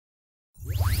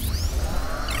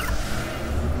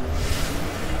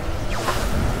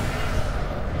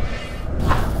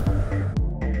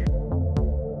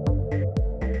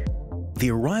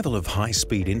The arrival of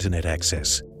high-speed internet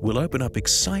access will open up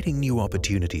exciting new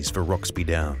opportunities for Roxby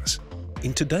Downs.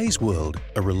 In today's world,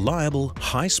 a reliable,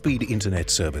 high-speed internet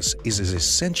service is as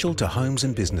essential to homes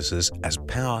and businesses as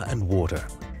power and water.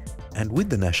 And with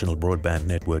the national broadband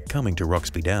network coming to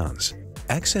Roxby Downs,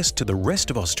 access to the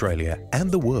rest of Australia and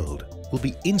the world will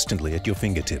be instantly at your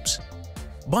fingertips.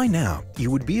 By now,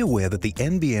 you would be aware that the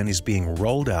NBN is being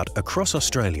rolled out across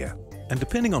Australia, and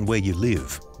depending on where you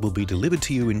live, will be delivered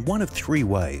to you in one of three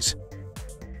ways: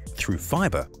 through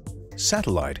fibre,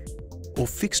 satellite, or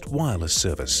fixed wireless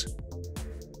service.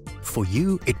 For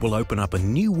you, it will open up a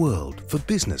new world for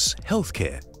business,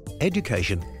 healthcare,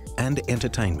 education and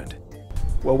entertainment.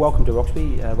 Well, welcome to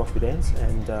Roxby Downs,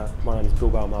 and my name is Bill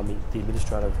Bowman. I'm the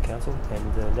Administrator of the Council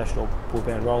and the National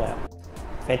Broadband Rollout.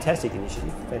 Fantastic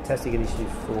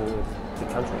initiative for the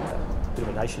country, a bit of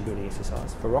a nation-building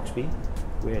exercise. For Roxby,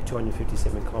 we're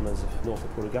 257 kilometres north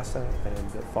of Port Augusta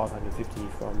and 550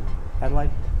 from Adelaide.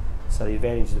 So the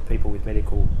advantage of people with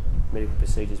medical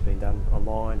procedures being done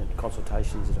online and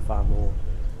consultations in a far more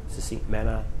succinct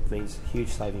manner means huge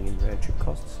saving in round-trip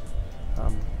costs.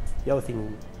 The other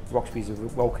thing, Roxby is a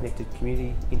well-connected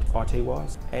community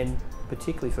IT-wise, and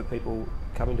particularly for people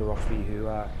coming to Roxby who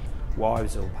are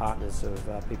wives or partners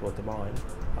of people at the mine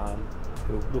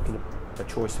who are looking at a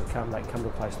choice of they can come to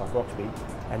a place like Roxby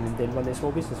and then run their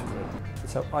small business from there.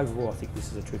 So overall, I think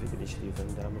this is a terrific initiative,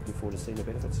 and I'm looking forward to seeing the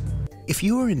benefits. If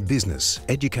you are in business,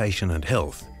 education and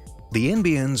health, the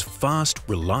NBN's fast,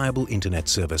 reliable internet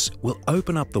service will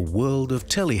open up the world of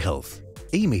telehealth,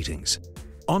 e-meetings,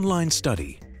 online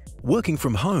study, working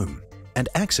from home and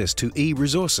access to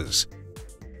e-resources.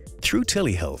 Through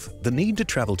telehealth, the need to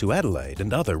travel to Adelaide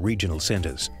and other regional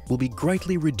centres will be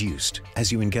greatly reduced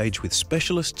as you engage with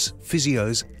specialists,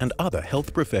 physios and other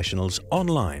health professionals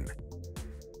online.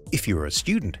 If you're a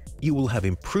student, you will have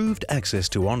improved access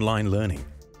to online learning,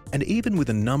 and even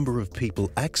with a number of people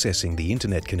accessing the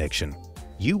internet connection,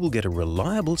 you will get a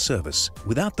reliable service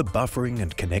without the buffering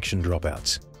and connection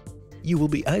dropouts. You will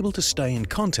be able to stay in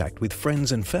contact with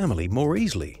friends and family more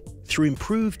easily through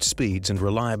improved speeds and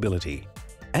reliability,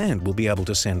 and will be able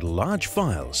to send large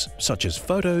files such as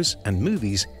photos and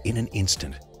movies in an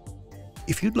instant.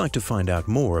 If you'd like to find out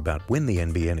more about when the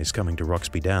NBN is coming to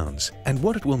Roxby Downs and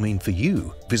what it will mean for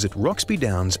you, visit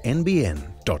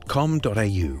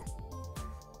roxbydownsnbn.com.au.